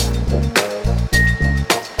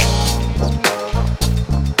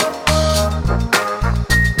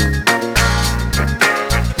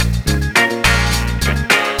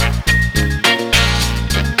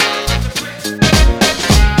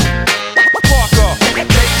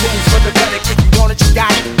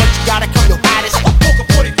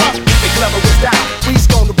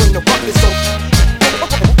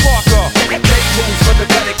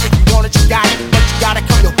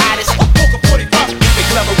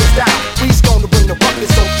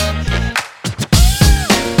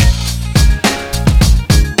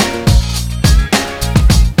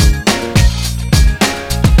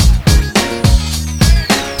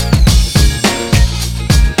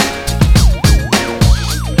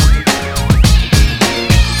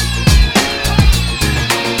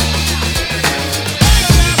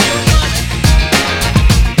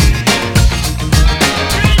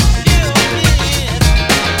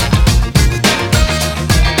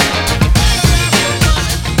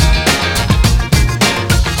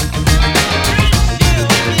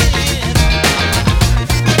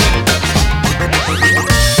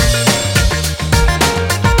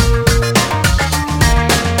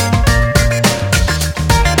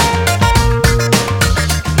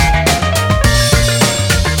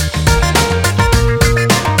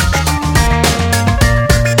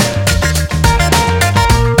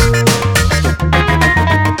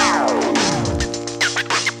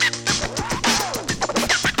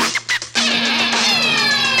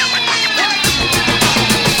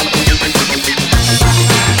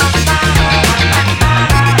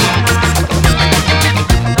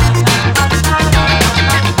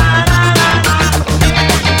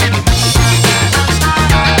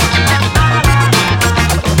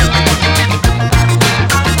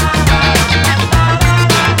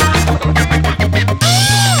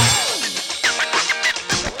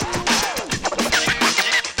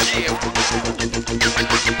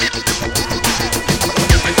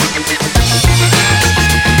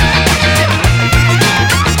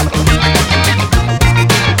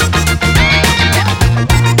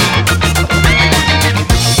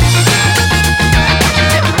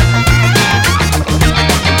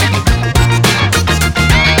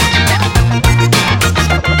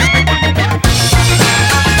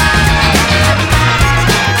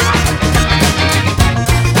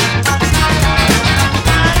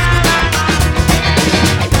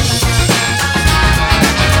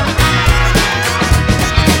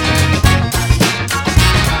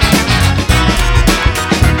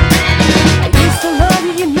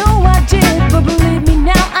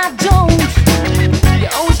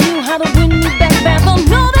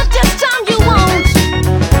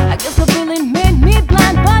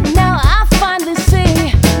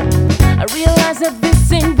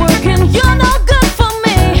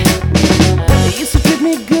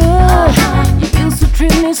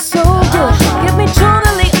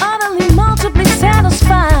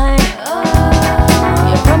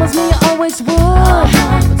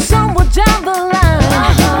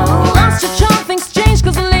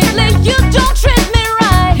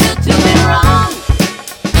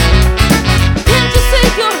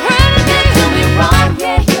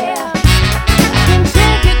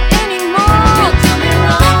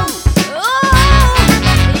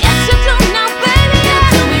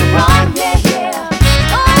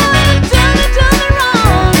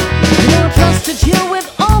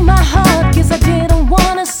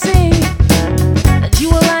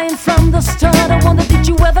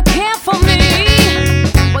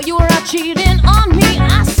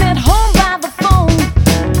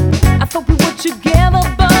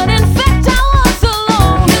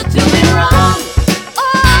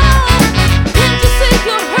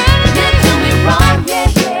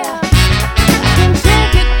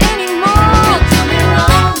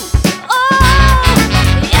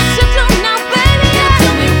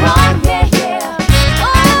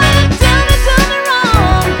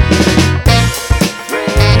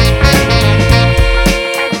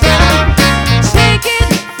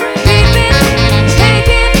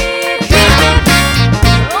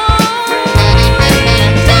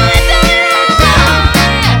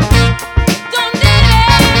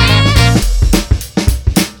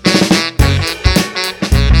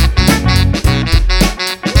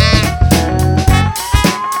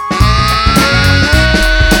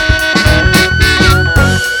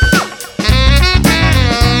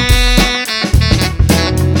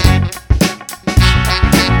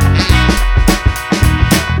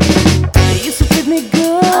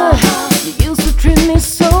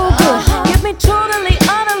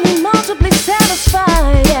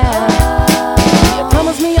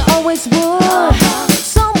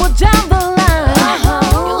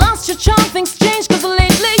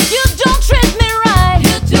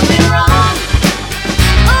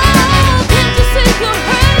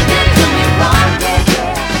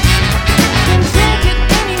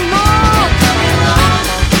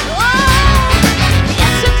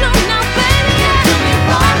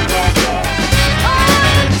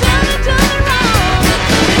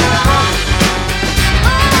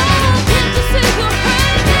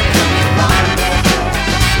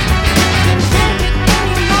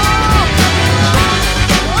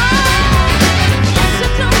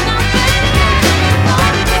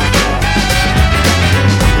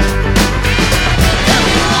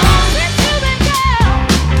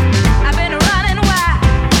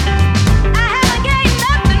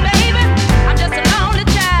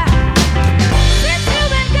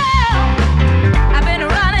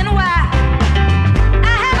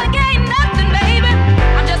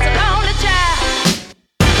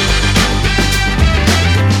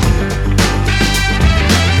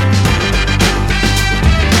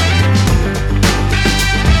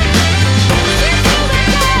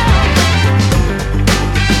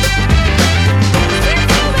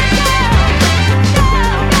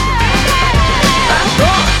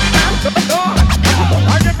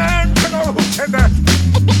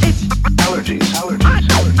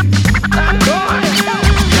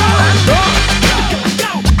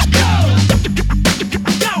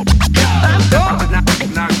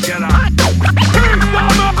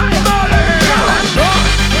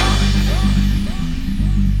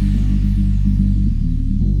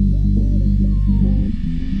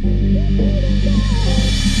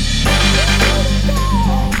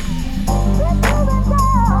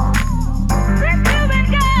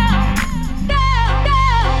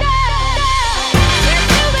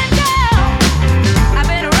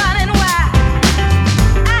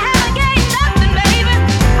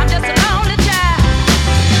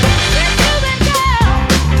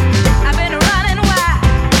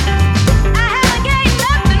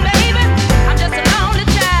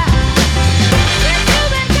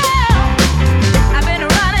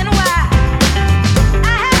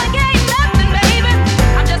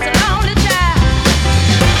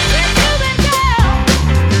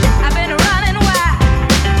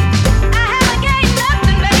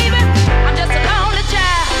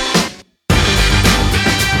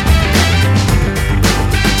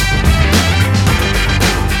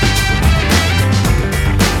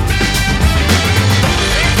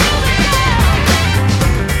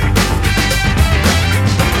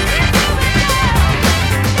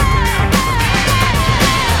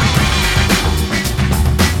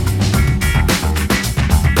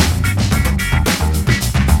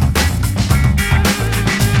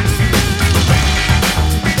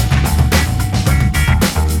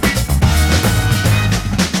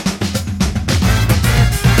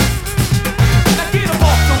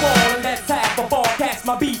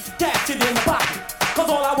 my beat, cash it in the pocket. Cause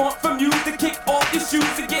all I want from you is to kick off your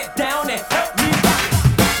shoes and get down and help me rock.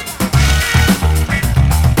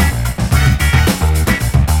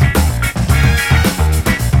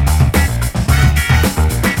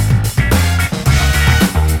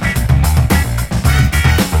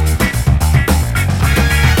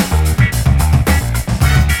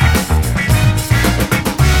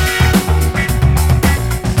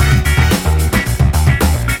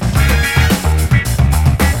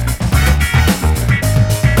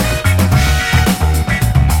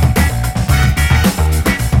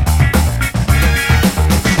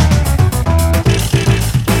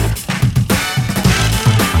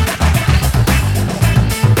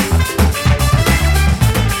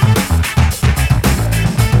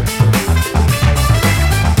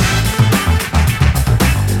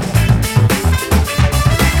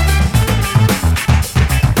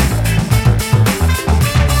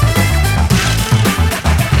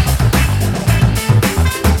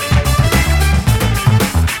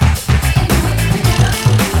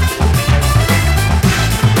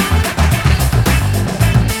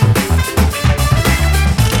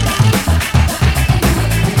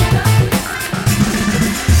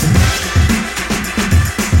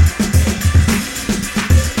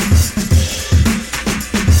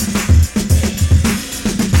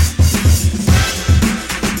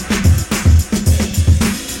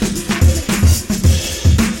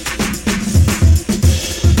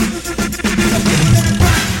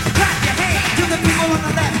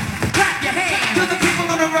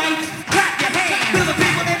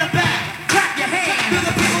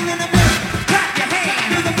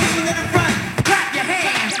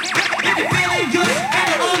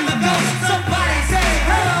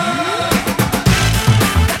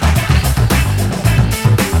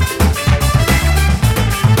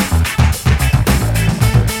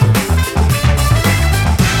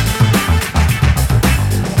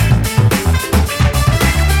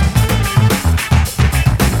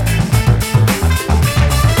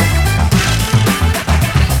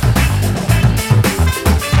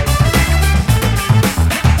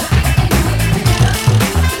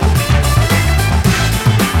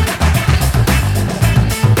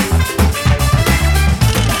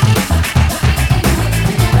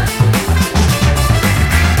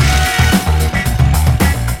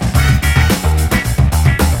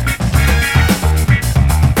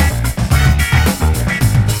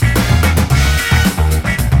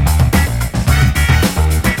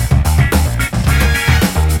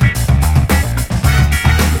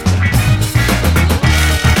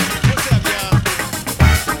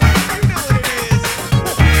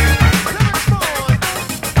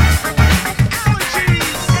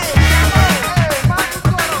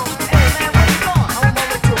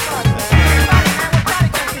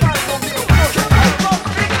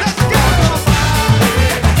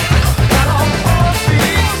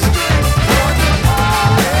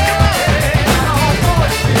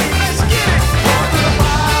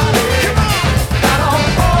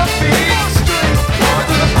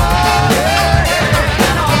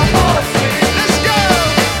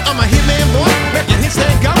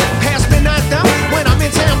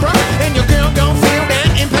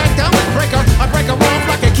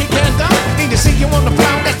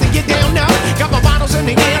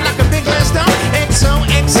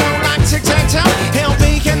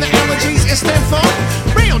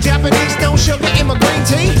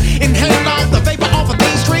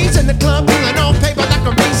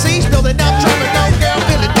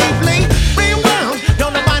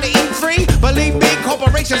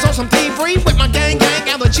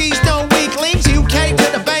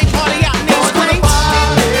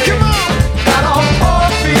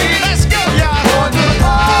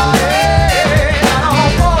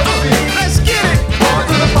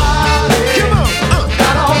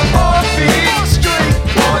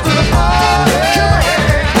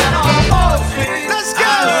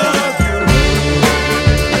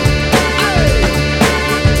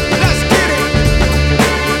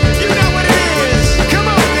 Come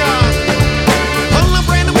on.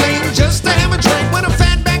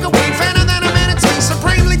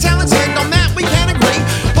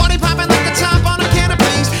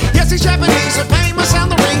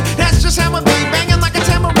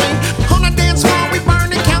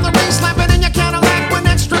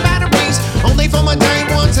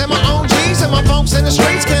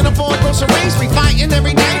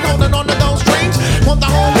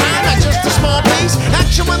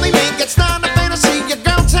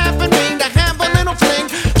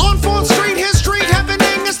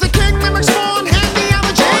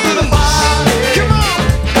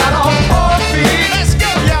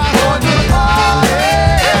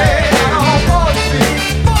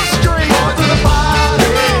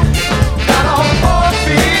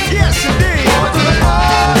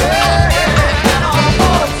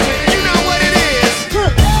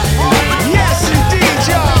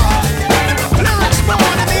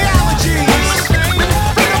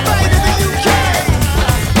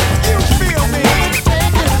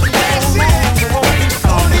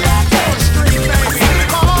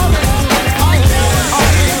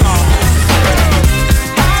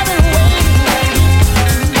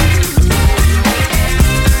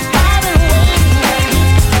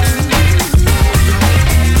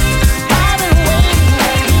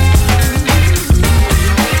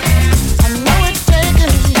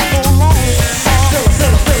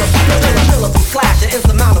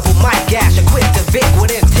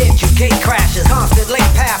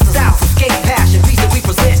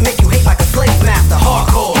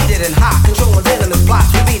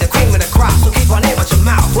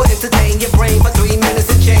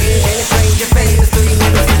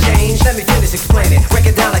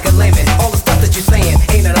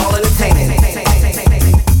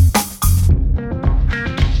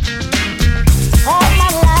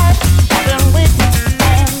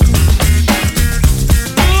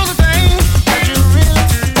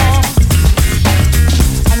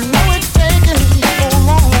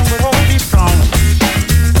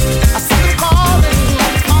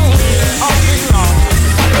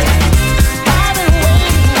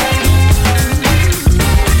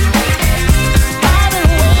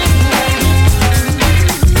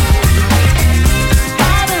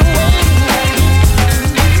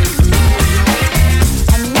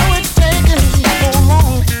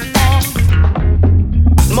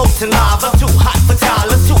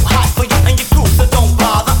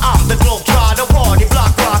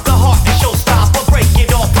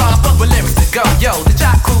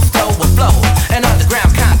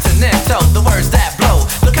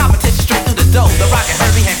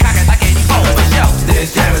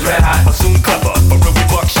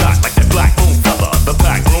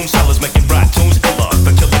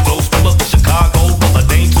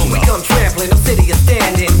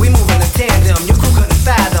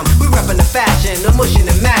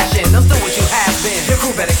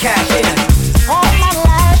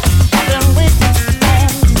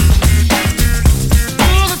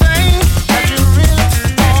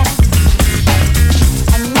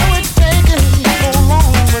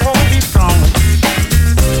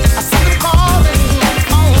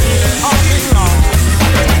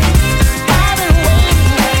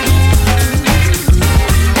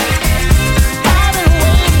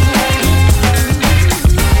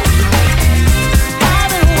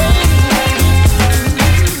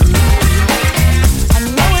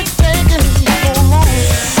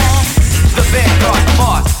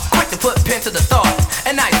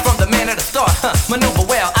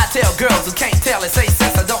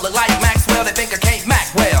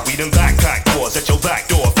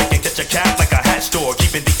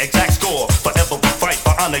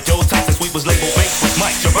 Joe tight since we was labeled fake with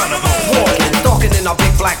Mike Geronimo. Walking, stalking in our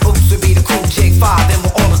big black boots to be the cool J5 and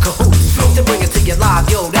we're all in cahoots. To bring it to you live,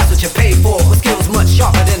 yo, that's what you pay for. With skills much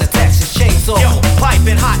sharper than a Texas chainsaw. Yo,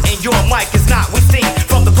 piping hot and your mic is not. We steam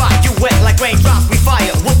from the pot, you wet like raindrops. We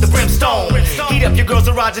fire with the brimstone. Heat up your girls'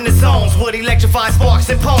 erogenous zones with electrified sparks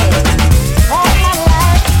and poems. All my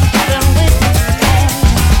life I've been waiting.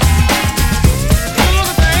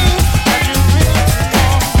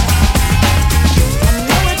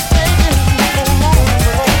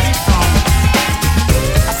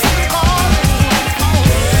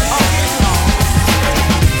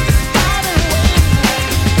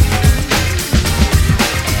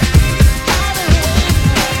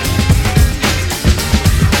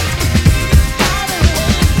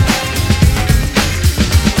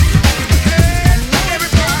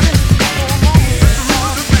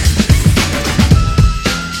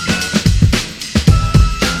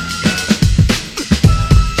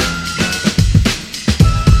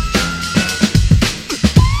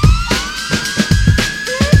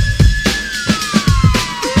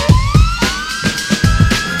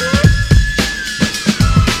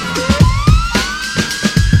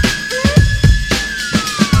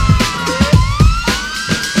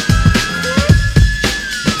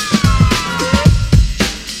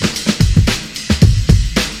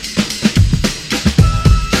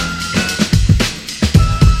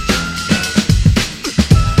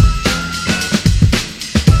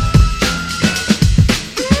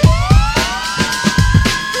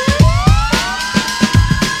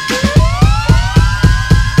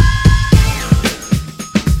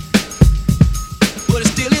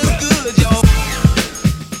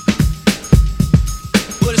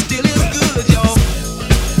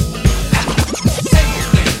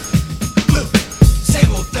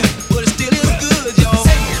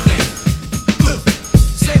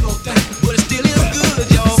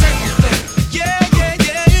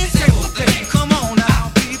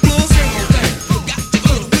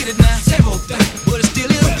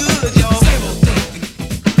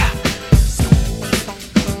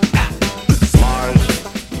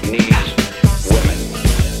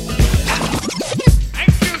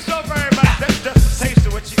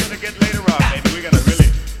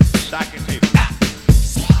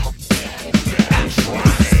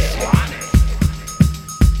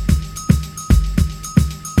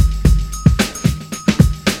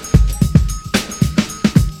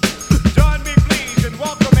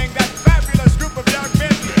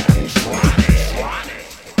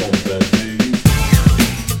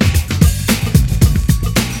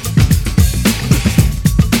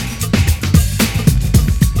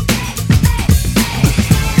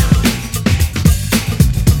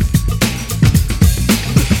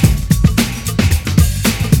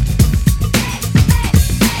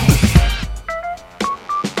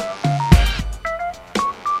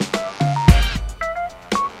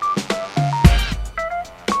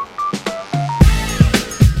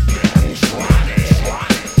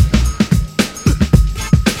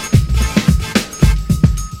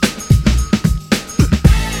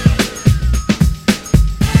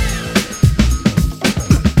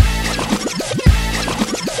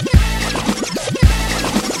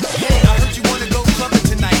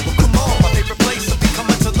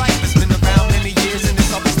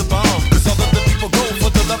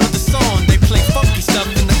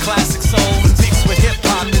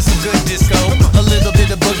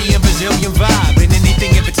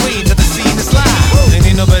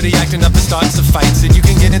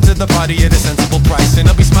 the party at a sensible price, and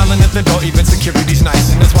I'll be smiling at the door, even security's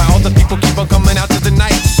nice. And that's why all the people keep on coming out to the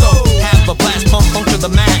night. So have a blast, pump to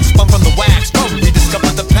the max, bump from the wax, come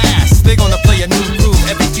rediscover the past. They gonna play a new groove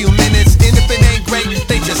every few minutes, and if it ain't great,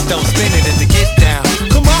 they just don't spin it. And to get down,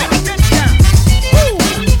 come on, woo,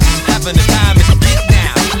 having the time is a get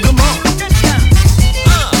down, come on,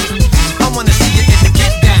 I wanna see you in the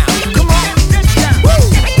get down, come on, woo,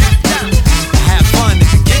 have fun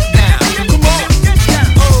if you get down, come on,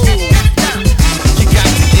 oh, you got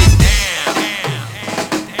to get down.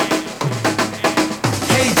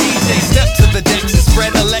 Hey DJ, step to the decks and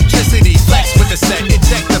spread electricity, flex with the set,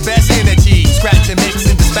 inject the best energy, scratch and mix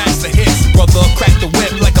and dispatch the hits, brother crack the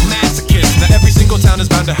whip like a masochist. Now every single town is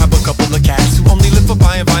bound to have a couple of cats who only live for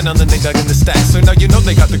buying vinyl and they dug in the stacks. So now you know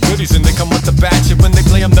they got the goodies and they come with the batch, and when they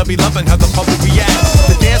play them they'll be loving how the public reacts.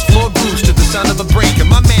 The dance floor grooves to the sound of a break, and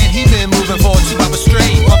my man he been moving for 2 hours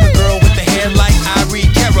straight. Pump a girl with the hair like Irie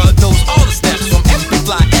Cara, knows all the steps from every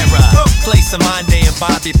fly era. Play some Monday and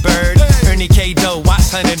Bobby Bird, Ernie K. Doe,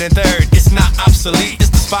 Watts 103rd. It's not obsolete, it's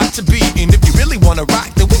the spot to be, and if you really wanna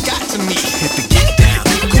rock